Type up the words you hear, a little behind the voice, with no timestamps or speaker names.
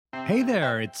Hey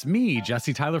there, it's me,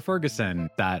 Jesse Tyler Ferguson,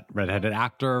 that redheaded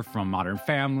actor from Modern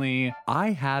Family.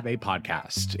 I have a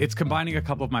podcast. It's combining a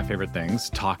couple of my favorite things,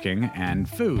 talking and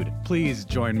food. Please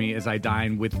join me as I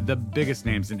dine with the biggest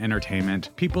names in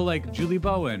entertainment. People like Julie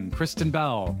Bowen, Kristen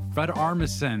Bell, Fred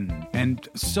Armisen, and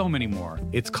so many more.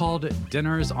 It's called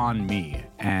Dinners on Me,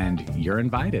 and you're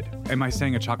invited. Am I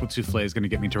saying a chocolate souffle is going to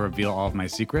get me to reveal all of my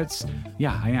secrets?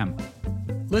 Yeah, I am.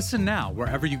 Listen now,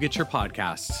 wherever you get your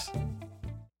podcasts.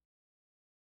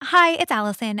 Hi, it's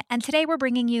Allison, and today we're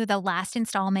bringing you the last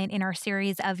installment in our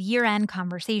series of year-end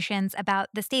conversations about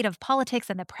the state of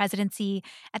politics and the presidency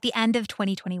at the end of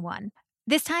 2021.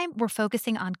 This time, we're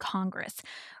focusing on Congress.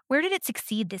 Where did it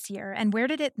succeed this year, and where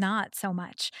did it not so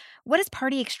much? What does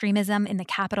party extremism in the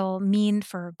Capitol mean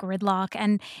for gridlock,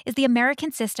 and is the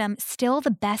American system still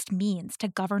the best means to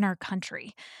govern our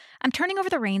country? I'm turning over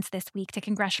the reins this week to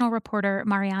congressional reporter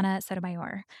Mariana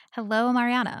Sotomayor. Hello,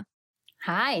 Mariana.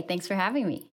 Hi, thanks for having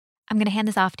me. I'm going to hand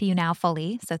this off to you now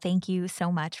fully, so thank you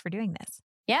so much for doing this.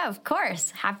 Yeah, of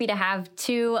course. Happy to have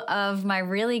two of my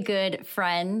really good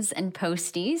friends and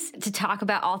posties to talk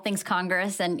about all things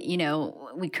Congress. And, you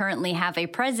know, we currently have a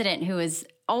president who has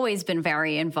always been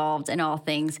very involved in all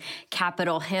things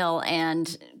Capitol Hill,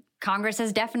 and Congress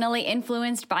has definitely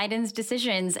influenced Biden's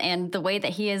decisions and the way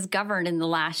that he has governed in the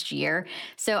last year.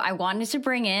 So I wanted to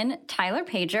bring in Tyler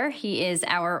Pager. He is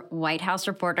our White House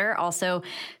reporter, also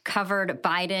covered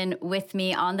Biden with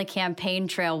me on the campaign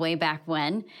trail way back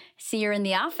when. See, you're in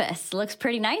the office. Looks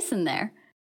pretty nice in there.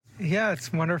 Yeah,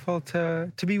 it's wonderful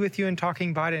to be with you and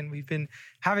talking Biden. We've been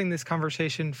having this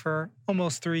conversation for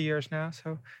almost 3 years now,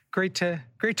 so great to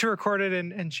record it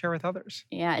and share with others.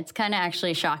 Yeah, it's kind of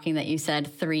actually shocking that you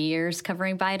said 3 years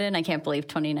covering Biden. I can't believe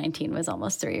 2019 was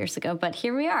almost 3 years ago, but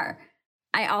here we are.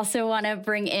 I also want to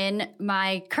bring in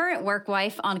my current work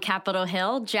wife on Capitol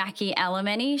Hill, Jackie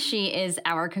Alemany. She is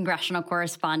our congressional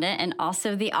correspondent and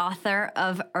also the author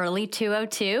of Early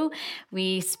 202.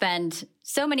 We spend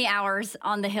so many hours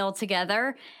on the Hill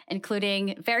together,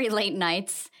 including very late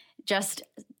nights, just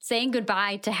saying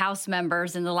goodbye to House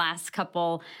members in the last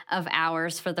couple of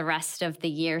hours for the rest of the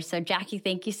year. So, Jackie,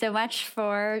 thank you so much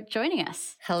for joining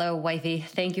us. Hello, wifey.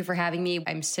 Thank you for having me.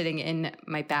 I'm sitting in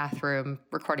my bathroom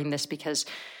recording this because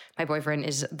my boyfriend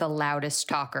is the loudest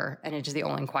talker, and it is the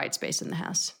only quiet space in the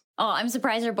house. Oh, I'm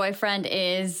surprised your boyfriend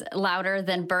is louder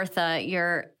than Bertha,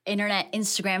 your internet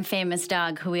Instagram famous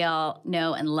dog who we all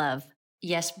know and love.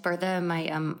 Yes, Bertha,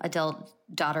 my adult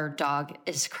daughter dog,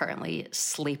 is currently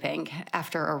sleeping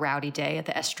after a rowdy day at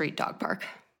the S Street Dog Park.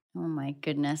 Oh my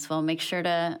goodness. Well, make sure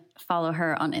to follow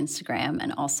her on Instagram,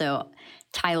 and also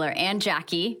Tyler and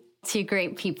Jackie, two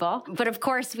great people. But of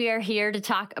course, we are here to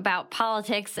talk about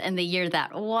politics and the year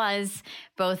that was,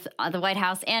 both the White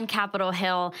House and Capitol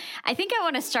Hill. I think I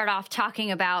want to start off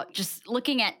talking about just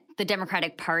looking at the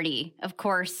Democratic Party. Of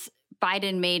course,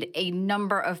 Biden made a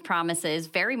number of promises,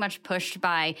 very much pushed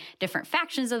by different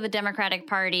factions of the Democratic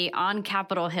Party on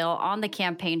Capitol Hill, on the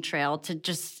campaign trail, to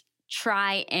just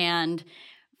try and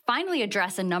finally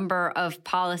address a number of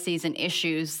policies and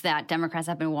issues that Democrats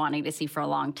have been wanting to see for a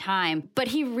long time. But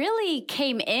he really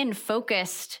came in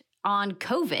focused on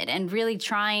COVID and really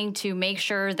trying to make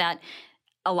sure that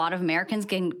a lot of Americans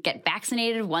can get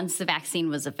vaccinated once the vaccine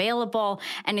was available.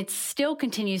 And it still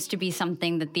continues to be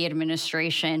something that the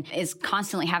administration is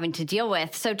constantly having to deal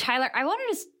with. So, Tyler, I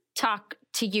wanted to talk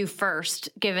to you first,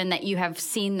 given that you have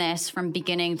seen this from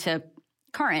beginning to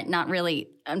current, not really,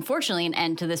 unfortunately, an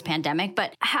end to this pandemic.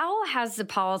 But how has the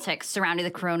politics surrounding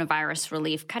the coronavirus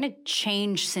relief kind of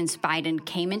changed since Biden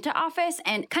came into office?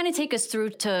 And kind of take us through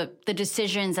to the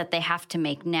decisions that they have to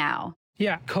make now.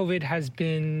 Yeah, COVID has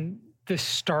been the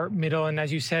start, middle, and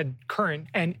as you said, current.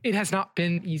 And it has not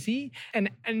been easy.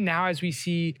 And now as we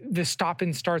see the stop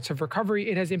and starts of recovery,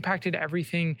 it has impacted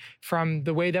everything from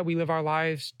the way that we live our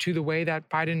lives to the way that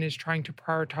Biden is trying to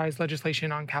prioritize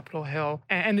legislation on Capitol Hill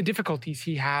and the difficulties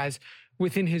he has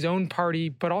within his own party,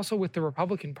 but also with the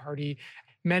Republican Party.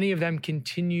 Many of them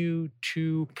continue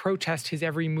to protest his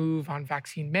every move on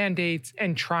vaccine mandates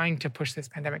and trying to push this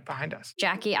pandemic behind us.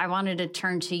 Jackie, I wanted to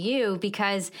turn to you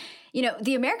because, you know,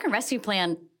 the American Rescue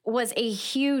Plan was a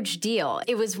huge deal.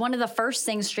 It was one of the first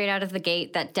things straight out of the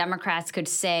gate that Democrats could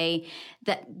say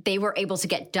that they were able to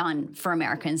get done for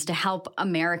Americans, to help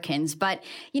Americans. But,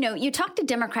 you know, you talk to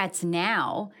Democrats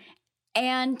now,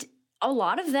 and a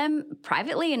lot of them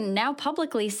privately and now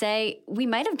publicly say we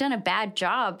might have done a bad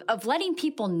job of letting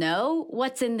people know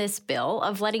what's in this bill,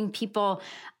 of letting people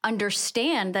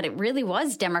understand that it really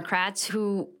was Democrats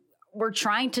who were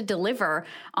trying to deliver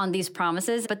on these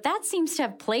promises. But that seems to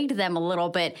have plagued them a little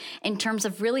bit in terms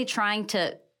of really trying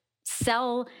to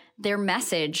sell their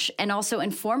message and also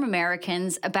inform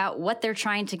Americans about what they're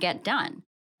trying to get done.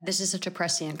 This is such a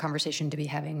prescient conversation to be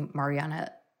having,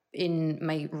 Mariana. In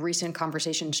my recent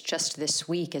conversations just this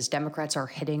week, as Democrats are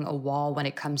hitting a wall when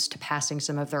it comes to passing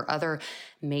some of their other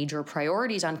major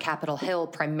priorities on Capitol Hill,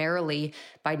 primarily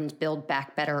Biden's Build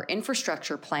Back Better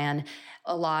infrastructure plan,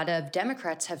 a lot of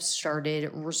Democrats have started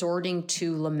resorting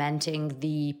to lamenting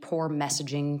the poor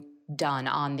messaging done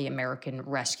on the American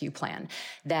Rescue Plan,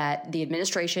 that the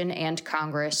administration and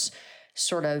Congress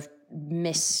sort of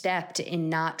misstepped in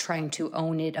not trying to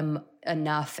own it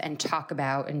enough and talk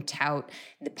about and tout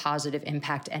the positive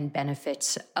impact and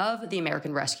benefits of the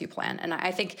American Rescue Plan. And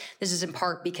I think this is in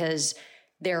part because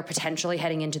they're potentially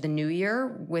heading into the new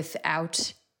year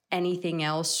without anything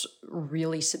else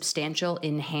really substantial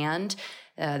in hand.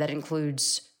 That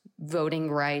includes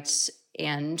voting rights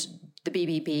and the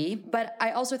BBB. But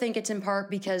I also think it's in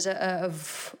part because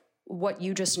of what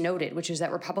you just noted, which is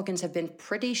that Republicans have been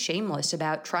pretty shameless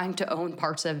about trying to own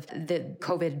parts of the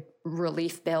COVID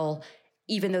relief bill,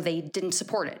 even though they didn't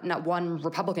support it. Not one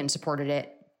Republican supported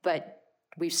it, but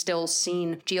we've still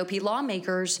seen GOP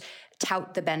lawmakers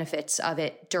tout the benefits of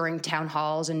it during town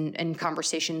halls and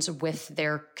conversations with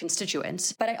their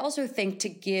constituents. But I also think, to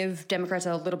give Democrats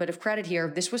a little bit of credit here,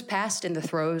 this was passed in the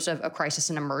throes of a crisis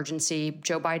and emergency.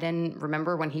 Joe Biden,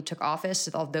 remember when he took office,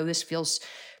 although this feels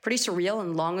pretty surreal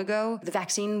and long ago, the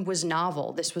vaccine was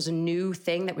novel. This was a new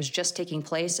thing that was just taking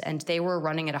place, and they were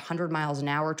running at 100 miles an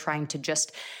hour trying to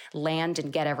just land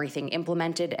and get everything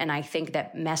implemented. And I think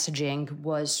that messaging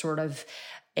was sort of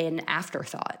an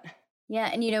afterthought. Yeah.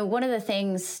 And, one of the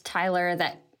things, Tyler,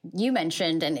 that you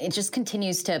mentioned, and it just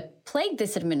continues to plague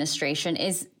this administration,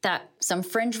 is that some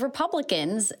fringe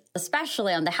Republicans,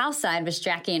 especially on the House side, which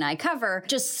Jackie and I cover,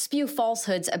 just spew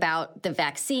falsehoods about the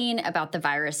vaccine, about the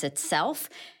virus itself.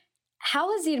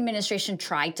 How has the administration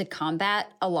tried to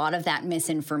combat a lot of that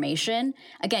misinformation?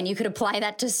 Again, you could apply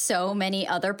that to so many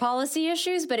other policy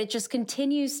issues, but it just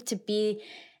continues to be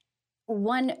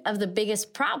one of the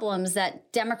biggest problems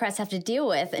that Democrats have to deal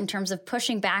with in terms of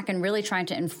pushing back and really trying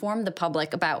to inform the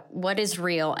public about what is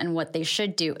real and what they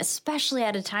should do, especially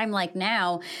at a time like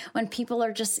now when people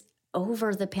are just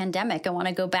over the pandemic and want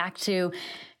to go back to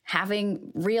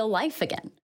having real life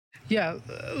again. Yeah,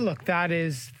 look, that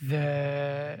is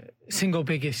the single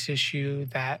biggest issue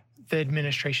that the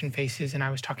administration faces. And I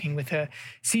was talking with a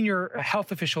senior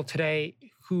health official today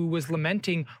who was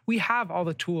lamenting, we have all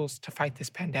the tools to fight this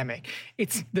pandemic.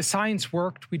 The science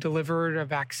worked. We delivered a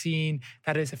vaccine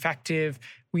that is effective.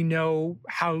 We know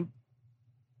how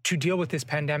to deal with this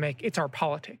pandemic. It's our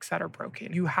politics that are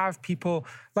broken. You have people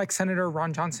like Senator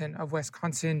Ron Johnson of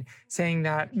Wisconsin saying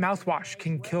that mouthwash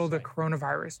can kill the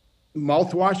coronavirus.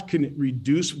 Mouthwash can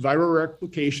reduce viral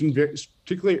replication,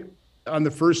 particularly on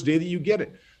the first day that you get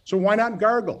it. So why not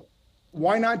gargle?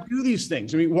 Why not do these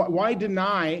things? I mean, why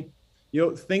deny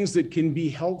things that can be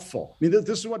helpful? I mean,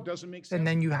 this is what doesn't make sense. And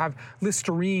then you have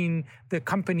Listerine, the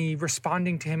company,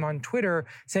 responding to him on Twitter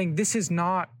saying, this is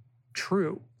not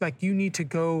true. Like, you need to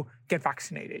go get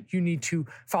vaccinated. You need to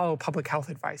follow public health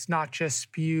advice, not just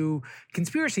spew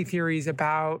conspiracy theories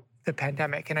about the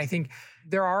pandemic. And I think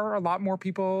there are a lot more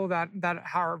people that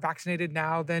are vaccinated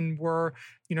now than were,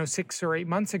 6 or 8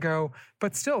 months ago.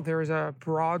 But still, there is a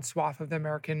broad swath of the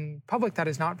American public that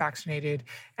is not vaccinated.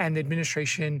 And the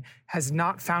administration has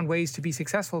not found ways to be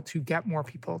successful to get more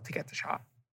people to get the shot.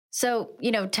 So,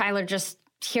 Tyler, just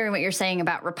hearing what you're saying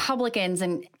about Republicans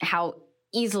and how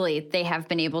easily they have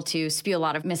been able to spew a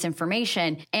lot of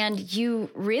misinformation. And you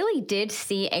really did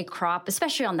see a crop,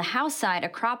 especially on the House side, a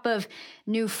crop of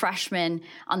new freshmen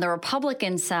on the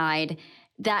Republican side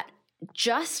that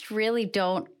just really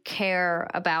don't care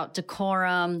about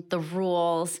decorum, the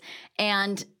rules.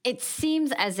 And it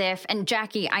seems as if, and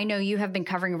Jackie, I know you have been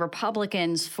covering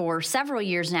Republicans for several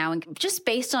years now, and just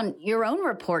based on your own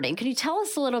reporting, can you tell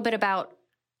us a little bit about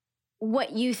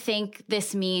what you think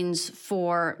this means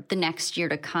for the next year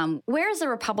to come? Where is the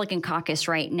Republican caucus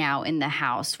right now in the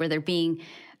House, where they're being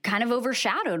kind of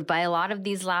overshadowed by a lot of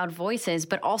these loud voices,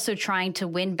 but also trying to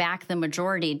win back the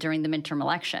majority during the midterm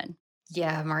election?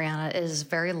 Yeah, Mariana, it is a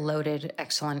very loaded,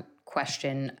 excellent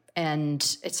question. And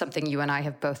it's something you and I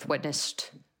have both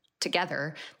witnessed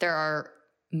together. There are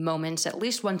moments, at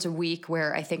least once a week,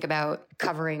 where I think about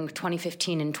covering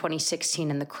 2015 and 2016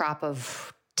 and the crop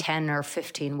of 10 or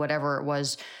 15, whatever it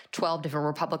was, 12 different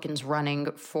Republicans running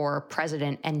for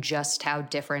president, and just how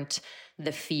different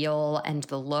the feel and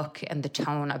the look and the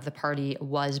tone of the party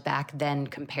was back then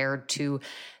compared to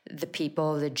the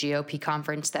people, the GOP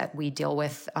conference that we deal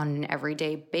with on an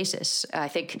everyday basis. I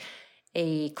think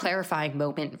a clarifying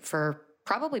moment for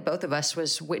probably both of us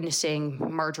was witnessing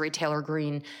Marjorie Taylor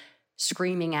Greene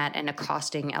screaming at and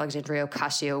accosting Alexandria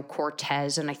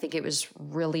Ocasio-Cortez. And I think it was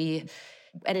really,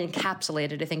 and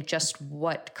encapsulated, I think, just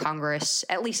what Congress,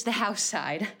 at least the House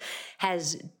side,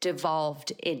 has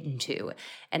devolved into.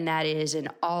 And that is an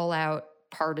all-out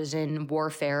partisan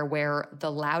warfare where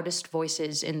the loudest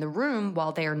voices in the room,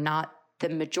 while they are not the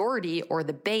majority or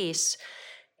the base,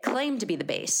 claim to be the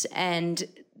base and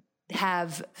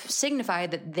have signified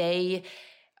that they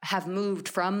have moved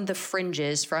from the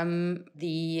fringes, from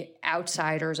the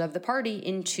outsiders of the party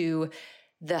into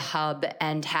the hub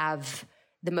and have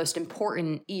the most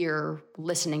important ear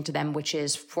listening to them, which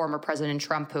is former President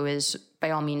Trump, who is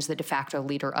by all means the de facto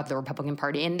leader of the Republican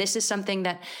Party. And this is something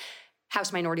that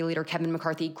House Minority Leader Kevin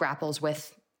McCarthy grapples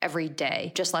with every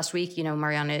day. Just last week,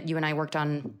 Mariana, you and I worked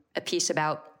on a piece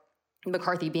about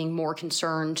McCarthy being more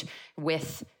concerned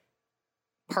with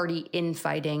party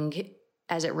infighting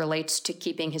as it relates to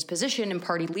keeping his position in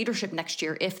party leadership next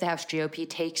year if the House GOP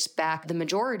takes back the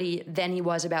majority than he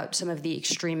was about some of the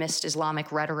extremist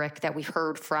Islamic rhetoric that we've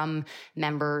heard from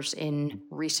members in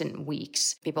recent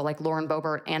weeks. People like Lauren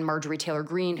Boebert and Marjorie Taylor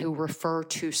Greene, who refer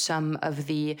to some of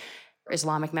the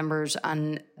Islamic members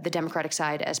on the Democratic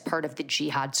side as part of the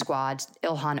jihad squad,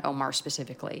 Ilhan Omar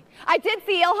specifically. I did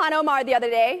see Ilhan Omar the other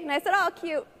day, and I said, oh,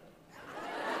 cute.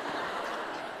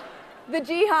 The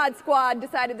jihad squad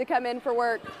decided to come in for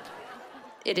work.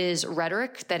 It is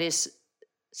rhetoric that is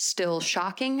still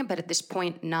shocking, but at this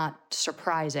point, not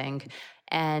surprising.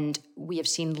 And we have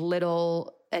seen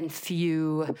little and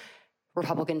few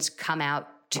Republicans come out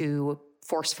to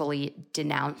forcefully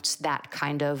denounce that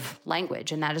kind of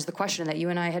language. And that is the question that you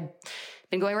and I had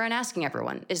been going around asking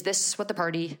everyone. Is this what the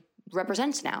party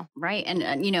represents now? Right. And,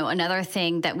 another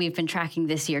thing that we've been tracking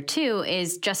this year, too,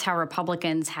 is just how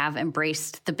Republicans have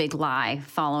embraced the big lie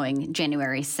following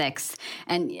January 6th.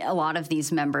 And a lot of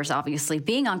these members, obviously,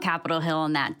 being on Capitol Hill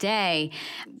on that day,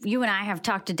 you and I have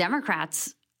talked to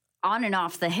Democrats on and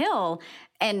off the Hill,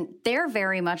 and they're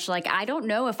very much like, I don't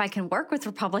know if I can work with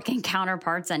Republican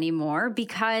counterparts anymore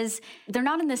because they're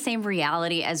not in the same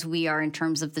reality as we are in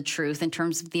terms of the truth, in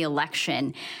terms of the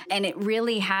election. And it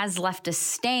really has left a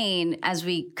stain as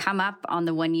we come up on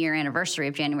the 1-year anniversary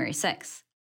of January 6th.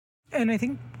 And I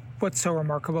think what's so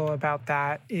remarkable about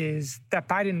that is that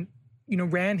Biden,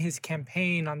 ran his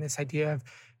campaign on this idea of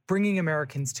bringing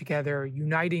Americans together,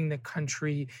 uniting the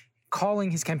country,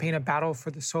 calling his campaign a battle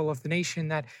for the soul of the nation,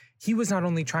 that he was not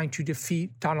only trying to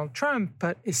defeat Donald Trump,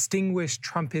 but extinguish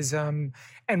Trumpism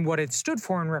and what it stood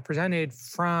for and represented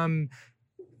from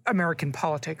American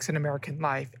politics and American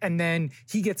life. And then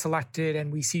he gets elected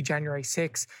and we see January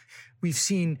 6th. We've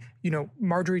seen,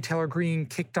 Marjorie Taylor Greene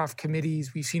kicked off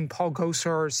committees. We've seen Paul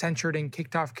Gosar censured and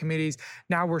kicked off committees.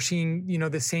 Now we're seeing,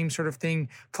 the same sort of thing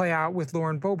play out with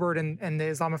Lauren Boebert and the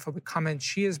Islamophobic comments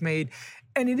she has made.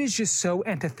 And it is just so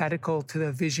antithetical to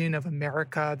the vision of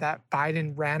America that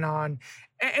Biden ran on.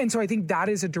 And so I think that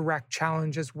is a direct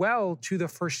challenge as well to the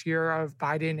first year of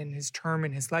Biden and his term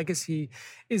and his legacy,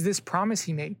 is this promise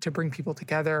he made to bring people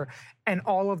together and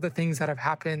all of the things that have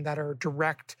happened that are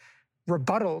direct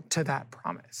rebuttal to that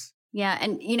promise. Yeah.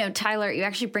 And, Tyler, you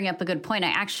actually bring up a good point. I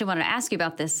actually wanted to ask you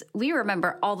about this. We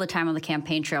remember all the time on the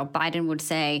campaign trail, Biden would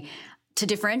say, to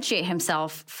differentiate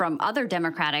himself from other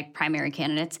Democratic primary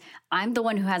candidates, I'm the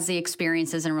one who has the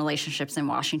experiences and relationships in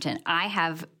Washington. I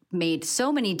have made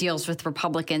so many deals with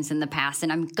Republicans in the past,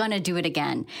 and I'm going to do it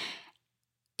again.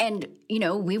 And,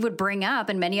 we would bring up,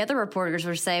 and many other reporters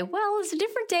would say, well, it's a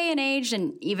different day and age.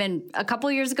 And even a couple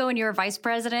of years ago when you were vice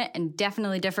president, and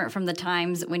definitely different from the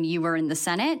times when you were in the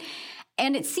Senate.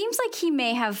 And it seems like he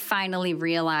may have finally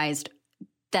realized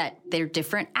that there are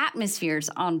different atmospheres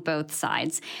on both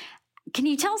sides. Can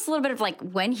you tell us a little bit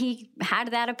of when he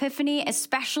had that epiphany,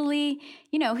 especially,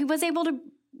 he was able to,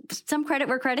 some credit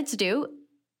where credit's due,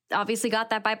 obviously got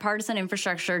that bipartisan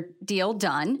infrastructure deal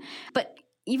done. But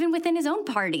even within his own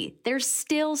party, there's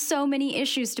still so many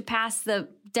issues to pass the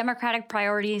Democratic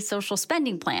Priority Social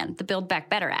Spending Plan, the Build Back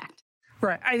Better Act.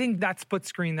 Right. I think that split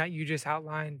screen that you just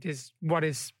outlined is what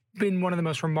has been one of the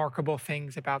most remarkable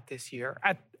things about this year.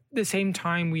 At the same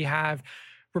time, we have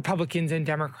Republicans and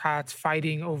Democrats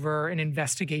fighting over an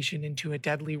investigation into a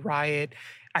deadly riot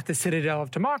at the Citadel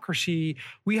of Democracy.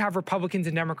 We have Republicans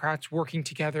and Democrats working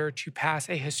together to pass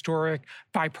a historic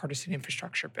bipartisan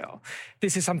infrastructure bill.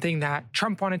 This is something that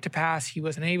Trump wanted to pass. He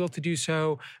wasn't able to do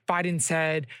so. Biden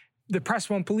said, the press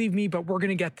won't believe me, but we're going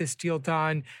to get this deal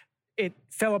done. It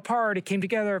fell apart, it came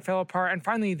together, it fell apart, and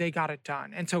finally they got it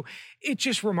done. And so it's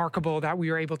just remarkable that we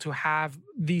were able to have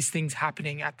these things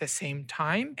happening at the same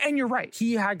time. And you're right,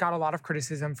 he had got a lot of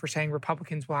criticism for saying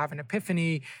Republicans will have an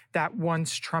epiphany, that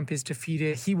once Trump is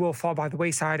defeated, he will fall by the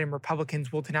wayside and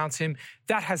Republicans will denounce him.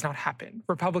 That has not happened.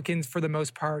 Republicans, for the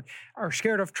most part, are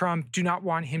scared of Trump, do not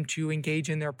want him to engage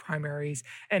in their primaries,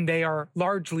 and they are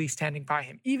largely standing by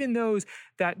him. Even those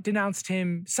that denounced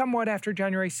him somewhat after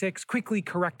January 6th quickly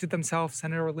corrected themselves.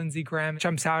 Senator Lindsey Graham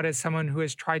jumps out as someone who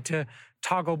has tried to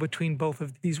toggle between both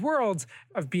of these worlds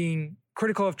of being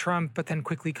critical of Trump, but then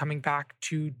quickly coming back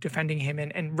to defending him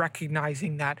and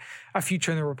recognizing that a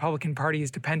future in the Republican Party is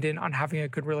dependent on having a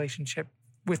good relationship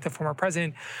with the former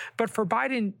president. But for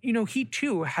Biden, he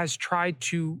too has tried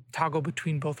to toggle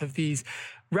between both of these,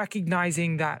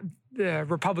 recognizing that the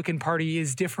Republican Party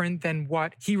is different than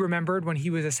what he remembered when he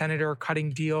was a senator cutting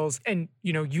deals and,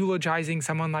 eulogizing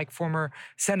someone like former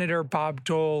Senator Bob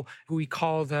Dole, who he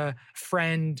called a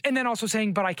friend, and then also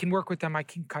saying, but I can work with them, I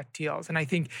can cut deals. And I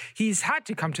think he's had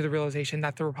to come to the realization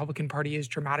that the Republican Party is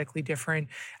dramatically different.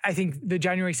 I think the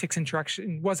January 6th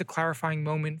insurrection was a clarifying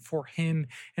moment for him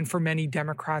and for many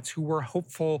Democrats who were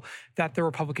hopeful that the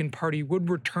Republican Party would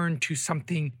return to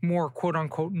something more, quote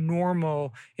unquote,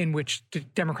 normal in which the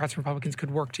Democrats and Republicans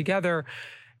could work together.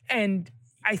 And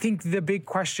I think the big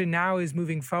question now is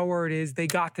moving forward is they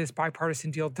got this bipartisan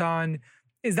deal done.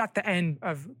 Is that the end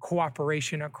of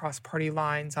cooperation across party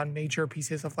lines on major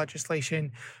pieces of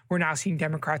legislation? We're now seeing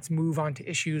Democrats move on to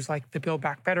issues like the Build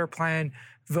Back Better plan,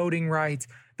 voting rights.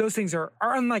 Those things are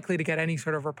unlikely to get any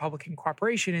sort of Republican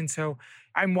cooperation. And so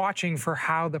I'm watching for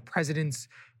how the president's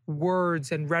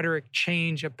words and rhetoric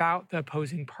change about the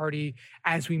opposing party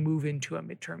as we move into a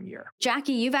midterm year.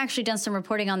 Jackie, you've actually done some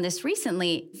reporting on this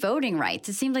recently, voting rights.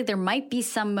 It seems like there might be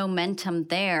some momentum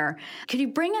there. Could you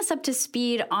bring us up to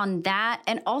speed on that?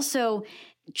 And also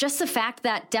just the fact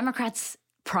that Democrats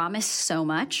promise so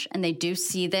much, and they do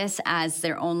see this as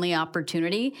their only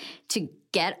opportunity to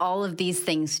get all of these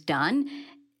things done.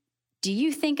 Do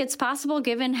you think it's possible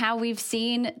given how we've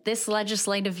seen this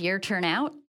legislative year turn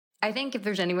out? I think if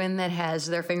there's anyone that has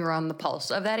their finger on the pulse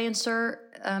of that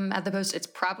answer at the Post, it's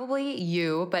probably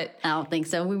you, but I don't think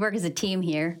so. We work as a team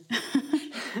here.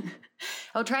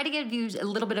 I'll try to give you a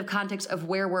little bit of context of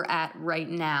where we're at right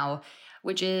now,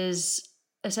 which is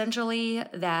essentially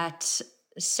that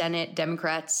Senate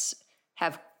Democrats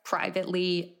have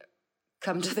privately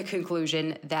come to the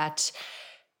conclusion that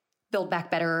Build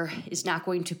Back Better is not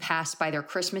going to pass by their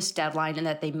Christmas deadline and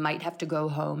that they might have to go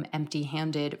home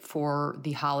empty-handed for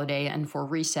the holiday and for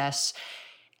recess,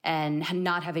 and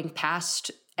not having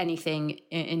passed anything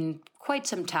in quite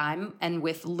some time and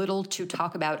with little to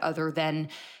talk about other than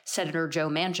Senator Joe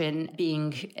Manchin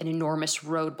being an enormous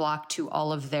roadblock to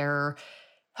all of their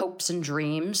hopes and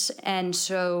dreams. And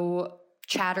so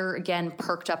chatter again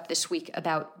perked up this week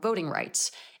about voting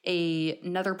rights,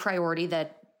 another priority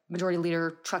that Majority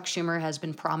Leader Chuck Schumer has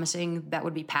been promising that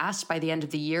would be passed by the end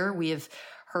of the year. We have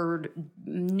heard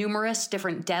numerous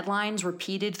different deadlines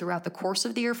repeated throughout the course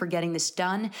of the year for getting this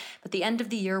done. But the end of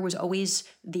the year was always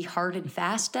the hard and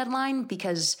fast deadline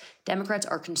because Democrats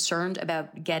are concerned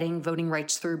about getting voting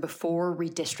rights through before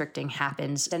redistricting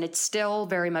happens. And it's still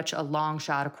very much a long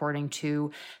shot, according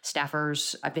to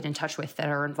staffers I've been in touch with that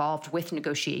are involved with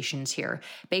negotiations here.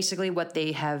 Basically, what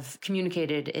they have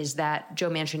communicated is that Joe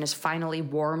Manchin is finally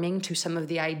warming to some of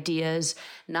the ideas,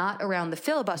 not around the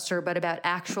filibuster, but about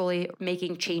actually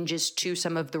making changes to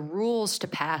some of the rules to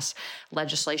pass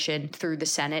legislation through the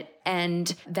Senate,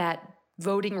 and that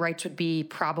voting rights would be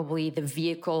probably the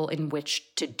vehicle in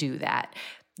which to do that.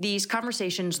 These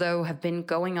conversations, though, have been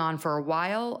going on for a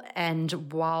while, and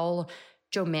while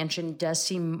Joe Manchin does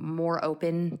seem more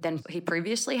open than he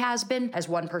previously has been, as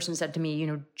one person said to me,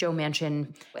 Joe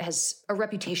Manchin has a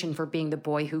reputation for being the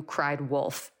boy who cried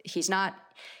wolf. He's not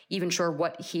even sure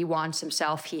what he wants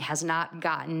himself. He has not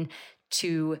gotten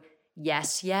to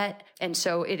yes yet. And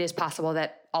so it is possible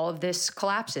that all of this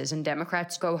collapses and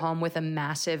Democrats go home with a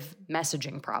massive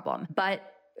messaging problem. But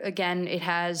again,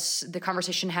 the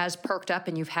conversation has perked up,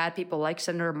 and you've had people like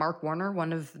Senator Mark Warner,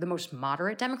 one of the most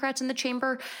moderate Democrats in the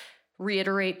chamber,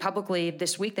 reiterate publicly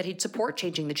this week that he'd support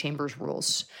changing the chamber's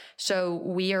rules. So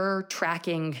we are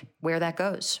tracking where that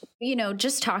goes.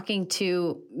 Just talking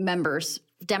to members,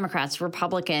 Democrats,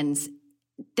 Republicans,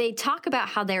 they talk about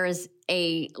how there is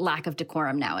a lack of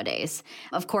decorum nowadays.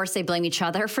 Of course, they blame each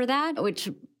other for that, which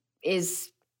is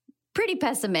pretty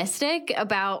pessimistic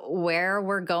about where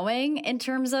we're going in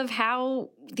terms of how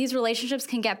these relationships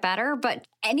can get better. But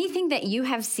anything that you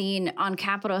have seen on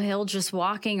Capitol Hill just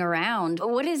walking around,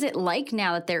 what is it like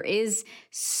now that there is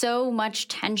so much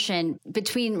tension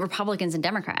between Republicans and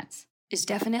Democrats? Is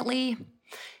definitely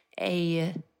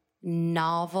a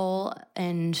novel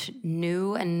and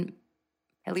new, and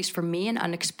at least for me, an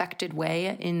unexpected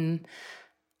way in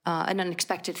an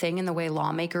unexpected thing in the way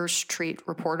lawmakers treat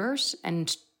reporters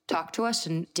and talk to us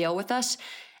and deal with us.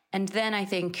 And then I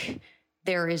think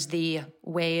there is the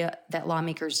way that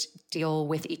lawmakers deal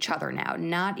with each other now,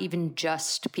 not even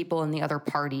just people in the other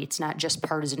party. It's not just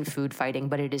partisan food fighting,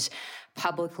 but it is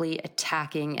publicly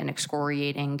attacking and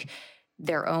excoriating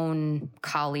their own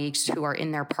colleagues who are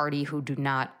in their party who do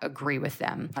not agree with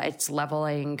them. It's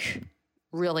leveling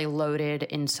really loaded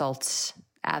insults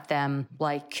at them,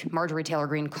 like Marjorie Taylor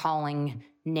Greene calling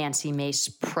Nancy Mace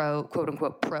quote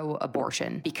unquote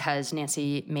pro-abortion because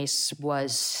Nancy Mace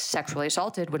was sexually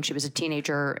assaulted when she was a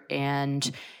teenager,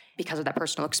 and because of that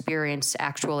personal experience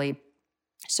actually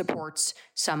supports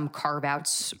some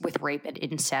carve-outs with rape and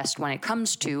incest when it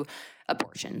comes to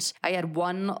abortions. I had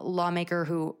one lawmaker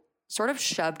who sort of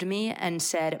shoved me and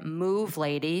said, "Move,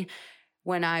 lady,"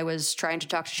 when I was trying to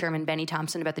talk to Chairman Benny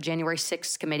Thompson about the January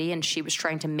 6th committee, and she was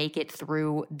trying to make it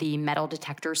through the metal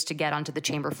detectors to get onto the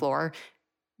chamber floor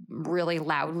really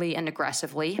loudly and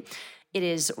aggressively. It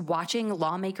is watching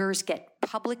lawmakers get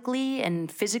publicly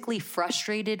and physically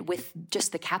frustrated with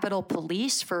just the Capitol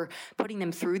Police for putting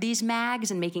them through these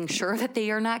mags and making sure that they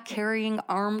are not carrying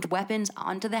armed weapons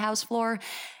onto the House floor.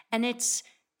 And it's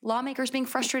lawmakers being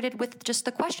frustrated with just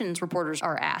the questions reporters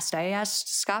are asked. I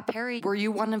asked Scott Perry, were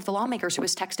you one of the lawmakers who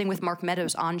was texting with Mark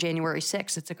Meadows on January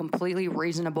 6th? It's a completely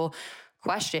reasonable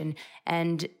question.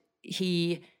 And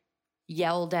he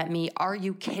yelled at me, "Are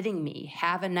you kidding me?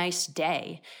 Have a nice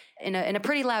day," in a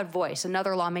pretty loud voice.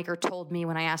 Another lawmaker told me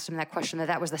when I asked him that question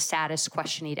that was the saddest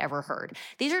question he'd ever heard.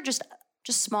 These are just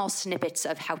small snippets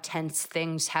of how tense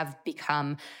things have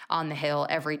become on the Hill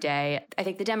every day. I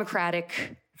think the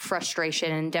Democratic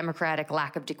frustration and Democratic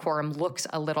lack of decorum looks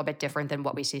a little bit different than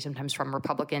what we see sometimes from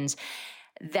Republicans.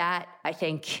 That, I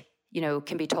think,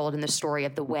 can be told in the story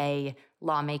of the way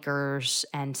lawmakers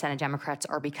and Senate Democrats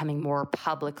are becoming more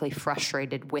publicly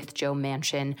frustrated with Joe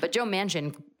Manchin. But Joe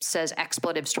Manchin says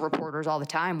expletives to reporters all the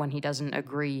time when he doesn't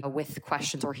agree with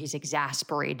questions or he's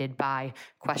exasperated by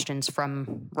questions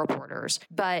from reporters.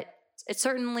 But it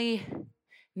certainly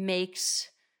makes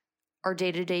our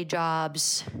day-to-day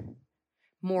jobs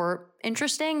more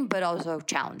interesting, but also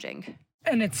challenging.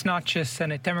 And it's not just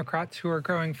Senate Democrats who are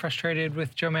growing frustrated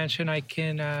with Joe Manchin. I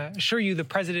can assure you the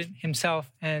president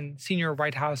himself and senior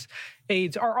White House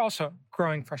aides are also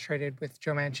growing frustrated with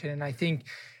Joe Manchin. And I think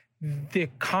the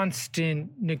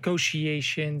constant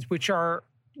negotiations, which are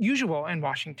usual in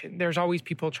Washington, there's always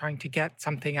people trying to get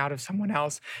something out of someone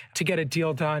else to get a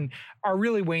deal done, are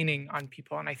really waning on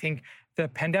people. And I think the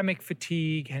pandemic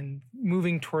fatigue and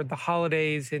moving toward the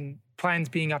holidays and plans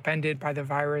being upended by the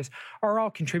virus are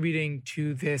all contributing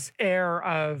to this air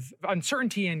of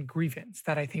uncertainty and grievance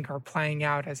that I think are playing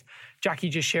out, as Jackie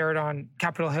just shared, on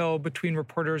Capitol Hill between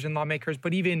reporters and lawmakers,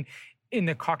 but even in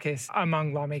the caucus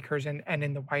among lawmakers and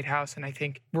in the White House. And I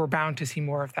think we're bound to see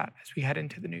more of that as we head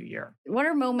into the new year. What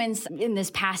are moments in this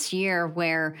past year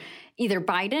where either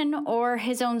Biden or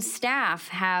his own staff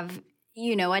have,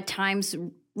 at times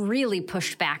really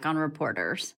pushed back on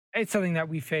reporters? It's something that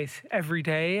we face every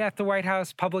day at the White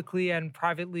House, publicly and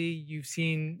privately. You've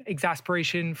seen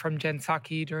exasperation from Jen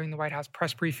Psaki during the White House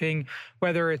press briefing,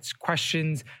 whether it's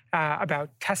questions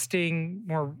about testing.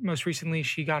 Most recently,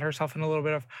 she got herself in a little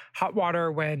bit of hot water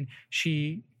when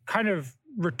she kind of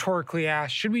rhetorically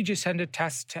asked, should we just send a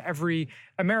test to every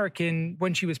American,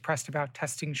 when she was pressed about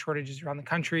testing shortages around the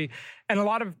country. And a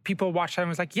lot of people watched that and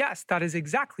was like, yes, that is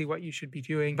exactly what you should be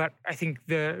doing. But I think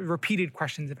the repeated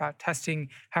questions about testing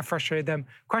have frustrated them.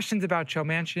 Questions about Joe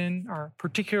Manchin are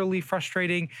particularly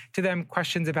frustrating to them.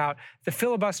 Questions about the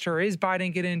filibuster. Is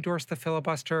Biden going to endorse the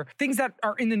filibuster? Things that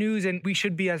are in the news and we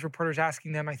should be, as reporters,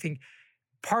 asking them. I think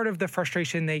part of the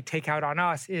frustration they take out on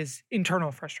us is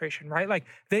internal frustration, right? Like,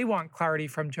 they want clarity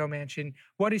from Joe Manchin.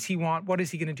 What does he want? What is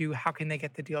he going to do? How can they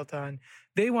get the deal done?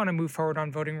 They want to move forward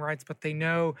on voting rights, but they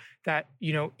know that,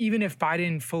 even if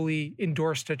Biden fully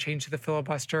endorsed a change to the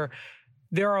filibuster,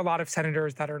 there are a lot of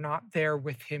senators that are not there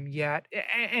with him yet.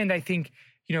 And I think,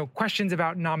 questions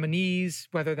about nominees,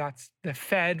 whether that's the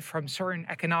Fed from certain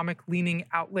economic-leaning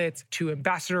outlets to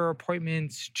ambassador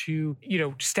appointments to,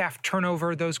 staff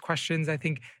turnover, those questions, I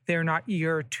think they're not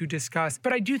eager to discuss.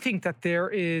 But I do think that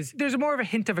there's more of a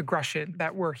hint of aggression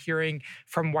that we're hearing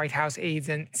from White House aides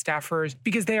and staffers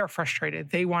because they are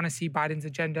frustrated. They want to see Biden's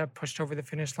agenda pushed over the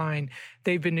finish line.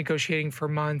 They've been negotiating for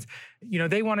months.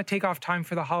 They want to take off time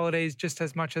for the holidays just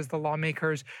as much as the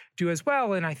lawmakers do as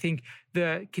well. And I think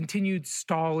the continued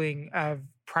stalling of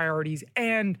priorities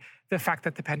and the fact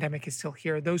that the pandemic is still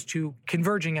here, those two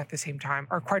converging at the same time,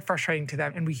 are quite frustrating to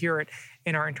them. And we hear it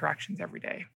in our interactions every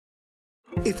day.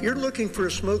 If you're looking for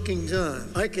a smoking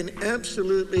gun, I can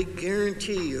absolutely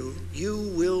guarantee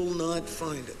you will not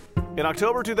find it. In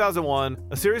October 2001,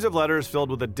 a series of letters filled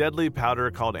with a deadly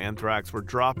powder called anthrax were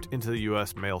dropped into the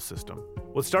U.S. mail system.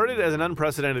 What started as an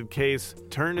unprecedented case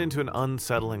turned into an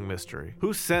unsettling mystery.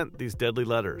 Who sent these deadly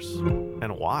letters?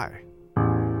 And why?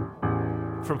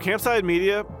 From Campside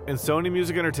Media and Sony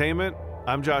Music Entertainment,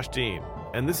 I'm Josh Dean,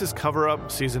 and this is Cover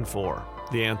Up Season 4,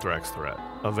 The Anthrax Threat.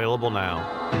 Available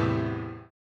now.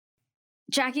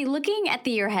 Jackie, looking at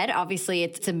the year ahead, obviously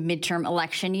it's a midterm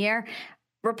election year.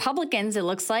 Republicans, it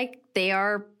looks like they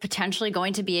are potentially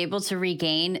going to be able to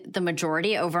regain the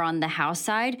majority over on the House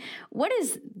side. What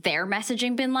has their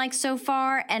messaging been like so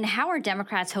far? And how are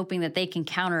Democrats hoping that they can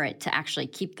counter it to actually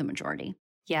keep the majority?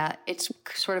 Yeah, it's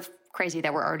sort of crazy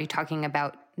that we're already talking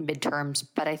about midterms,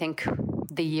 but I think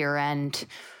the year end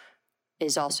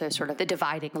is also sort of the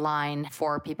dividing line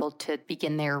for people to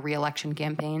begin their reelection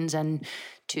campaigns and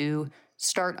to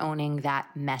start owning that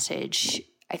message.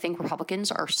 I think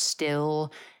Republicans are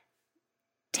still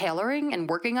tailoring and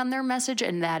working on their message,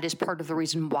 and that is part of the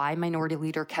reason why Minority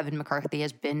Leader Kevin McCarthy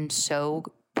has been so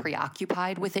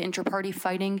preoccupied with the inter-party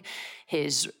fighting.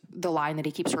 The line that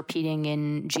he keeps repeating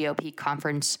in GOP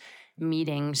conference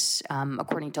meetings,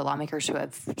 according to lawmakers who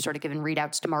have sort of given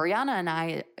readouts to Mariana and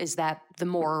I, is that the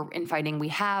more infighting we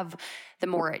have, the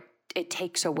more it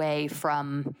takes away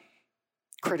from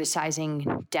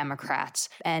criticizing Democrats.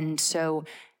 And so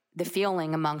the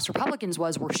feeling amongst Republicans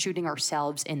was we're shooting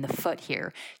ourselves in the foot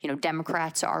here.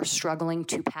 Democrats are struggling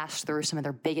to pass through some of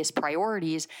their biggest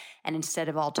priorities. And instead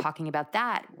of all talking about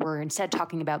that, we're instead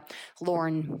talking about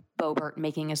Lauren Boebert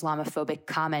making Islamophobic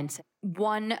comments.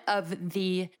 One of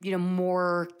the,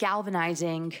 more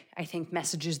galvanizing, I think,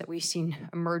 messages that we've seen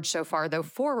emerge so far, though,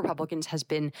 for Republicans has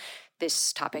been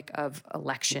this topic of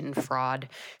election fraud.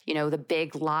 The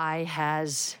big lie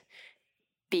has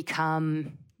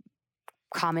become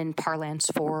common parlance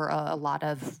for a lot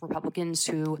of Republicans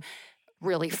who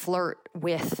really flirt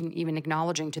with even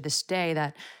acknowledging to this day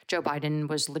that Joe Biden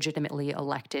was legitimately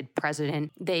elected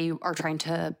president. They are trying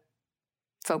to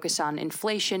focus on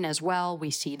inflation as well.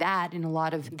 We see that in a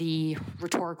lot of the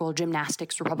rhetorical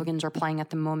gymnastics Republicans are playing at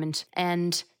the moment.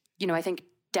 And, I think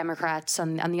Democrats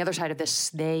on the other side of this,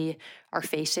 they are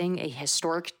facing a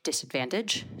historic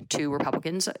disadvantage to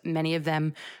Republicans. Many of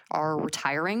them are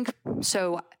retiring.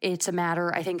 So it's a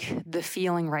matter, I think the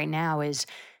feeling right now is,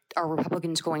 are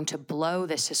Republicans going to blow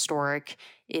this historic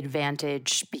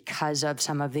advantage because of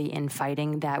some of the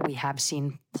infighting that we have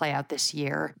seen play out this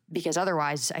year? Because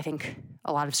otherwise, I think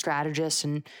a lot of strategists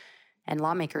and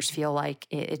lawmakers feel like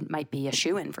it might be a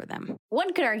shoo-in for them.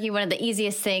 One could argue one of the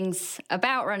easiest things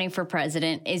about running for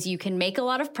president is you can make a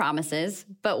lot of promises,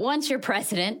 but once you're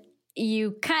president,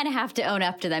 you kind of have to own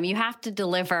up to them. You have to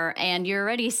deliver, and you're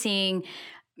already seeing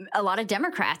a lot of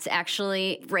Democrats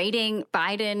actually rating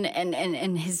Biden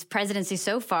and his presidency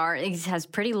so far. He has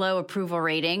pretty low approval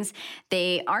ratings.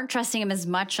 They aren't trusting him as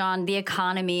much on the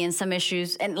economy and some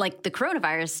issues, and like the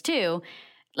coronavirus too,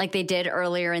 like they did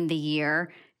earlier in the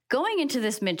year. Going into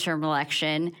this midterm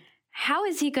election, how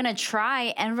is he going to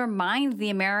try and remind the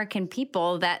American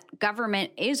people that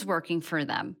government is working for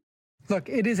them? Look,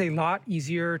 it is a lot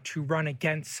easier to run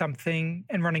against something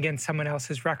and run against someone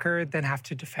else's record than have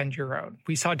to defend your own.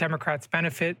 We saw Democrats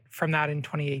benefit from that in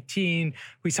 2018.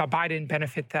 We saw Biden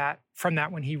benefit from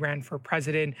that when he ran for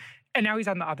president. And now he's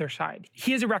on the other side.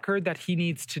 He has a record that he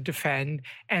needs to defend,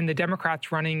 and the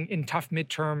Democrats running in tough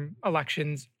midterm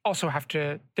elections also have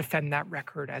to defend that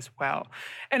record as well.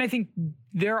 And I think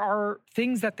there are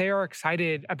things that they are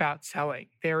excited about selling.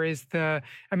 There is the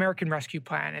American Rescue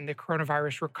Plan and the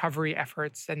coronavirus recovery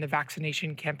efforts and the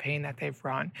vaccination campaign that they've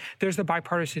run. There's the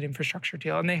bipartisan infrastructure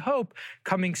deal, and they hope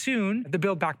coming soon, the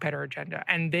Build Back Better agenda.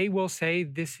 And they will say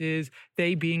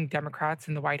they being Democrats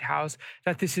in the White House,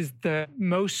 that this is the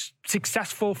most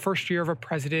successful first year of a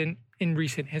president in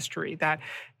recent history, that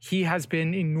he has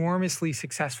been enormously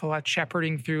successful at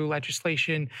shepherding through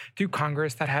legislation through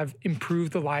Congress that have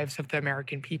improved the lives of the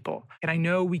American people. And I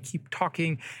know we keep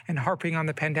talking and harping on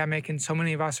the pandemic, and so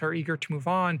many of us are eager to move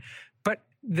on, but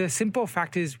the simple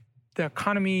fact is the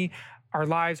economy, our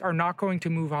lives are not going to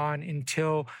move on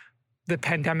until the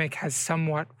pandemic has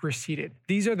somewhat receded.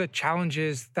 These are the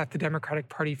challenges that the Democratic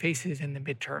Party faces in the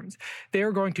midterms. They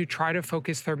are going to try to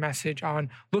focus their message on,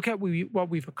 look at what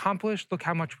we've accomplished, look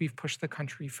how much we've pushed the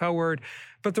country forward.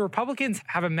 But the Republicans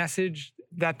have a message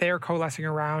that they are coalescing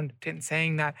around in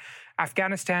saying that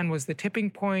Afghanistan was the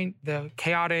tipping point. The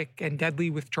chaotic and deadly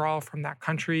withdrawal from that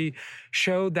country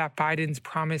showed that Biden's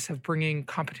promise of bringing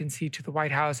competency to the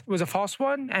White House was a false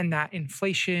one, and that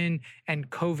inflation and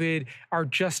COVID are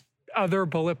just other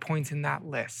bullet points in that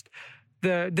list.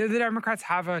 The Democrats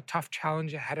have a tough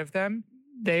challenge ahead of them.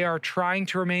 They are trying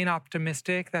to remain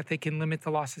optimistic that they can limit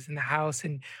the losses in the House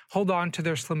and hold on to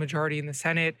their slim majority in the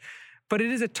Senate. But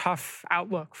it is a tough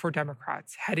outlook for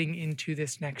Democrats heading into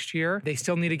this next year. They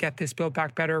still need to get this Build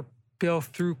Back Better bill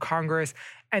through Congress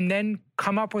and then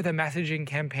come up with a messaging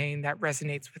campaign that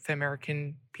resonates with the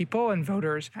American people and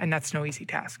voters. And that's no easy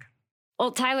task.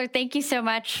 Well, Tyler, thank you so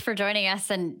much for joining us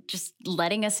and just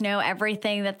letting us know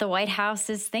everything that the White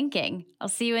House is thinking. I'll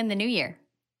see you in the new year,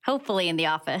 hopefully in the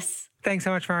office. Thanks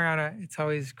so much, Mariana. It's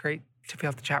always great to be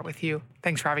able to chat with you.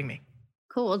 Thanks for having me.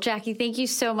 Cool. Well, Jackie, thank you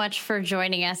so much for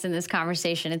joining us in this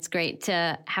conversation. It's great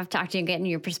to have talked to you and get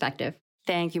your perspective.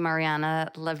 Thank you,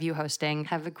 Mariana. Love you hosting.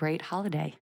 Have a great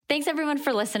holiday. Thanks, everyone,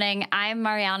 for listening. I'm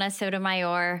Mariana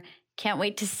Sotomayor. Can't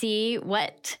wait to see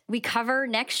what we cover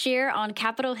next year on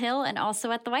Capitol Hill and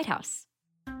also at the White House.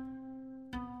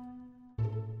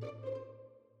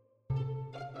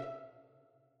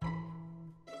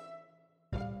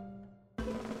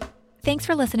 Thanks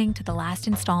for listening to the last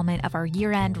installment of our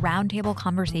year-end roundtable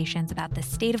conversations about the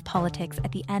state of politics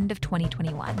at the end of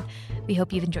 2021. We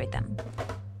hope you've enjoyed them.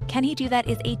 Can He Do That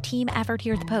is a team effort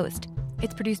here at The Post.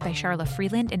 It's produced by Sharla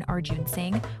Freeland and Arjun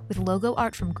Singh, with logo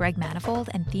art from Greg Manifold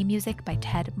and theme music by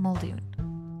Ted Muldoon.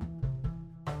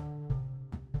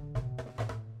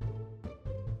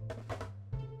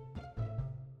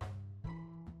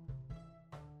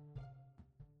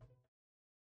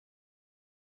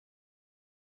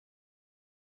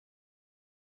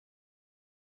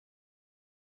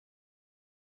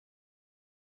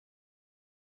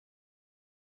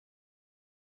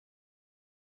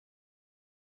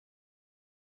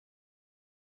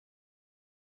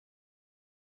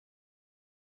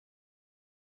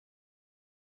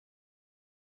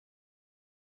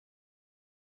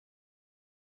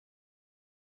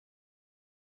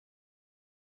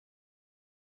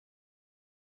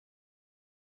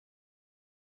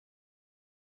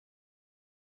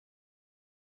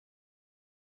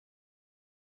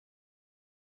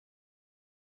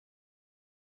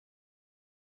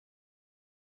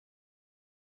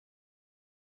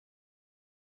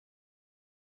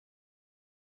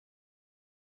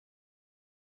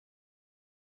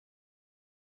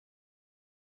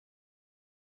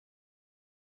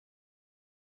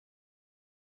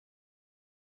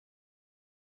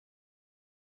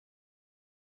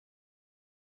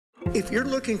 If you're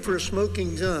looking for a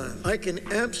smoking gun, I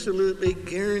can absolutely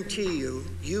guarantee you,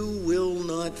 you will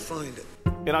not find it.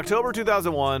 In October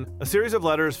 2001, a series of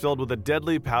letters filled with a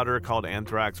deadly powder called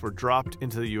anthrax were dropped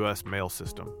into the U.S. mail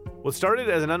system. What started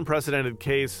as an unprecedented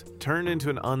case turned into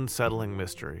an unsettling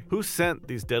mystery. Who sent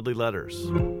these deadly letters?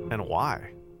 And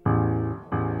why?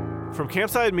 From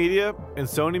Campside Media and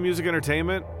Sony Music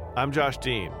Entertainment, I'm Josh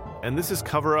Dean, and this is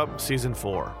Cover Up Season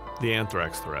 4, The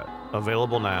Anthrax Threat,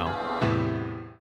 available now.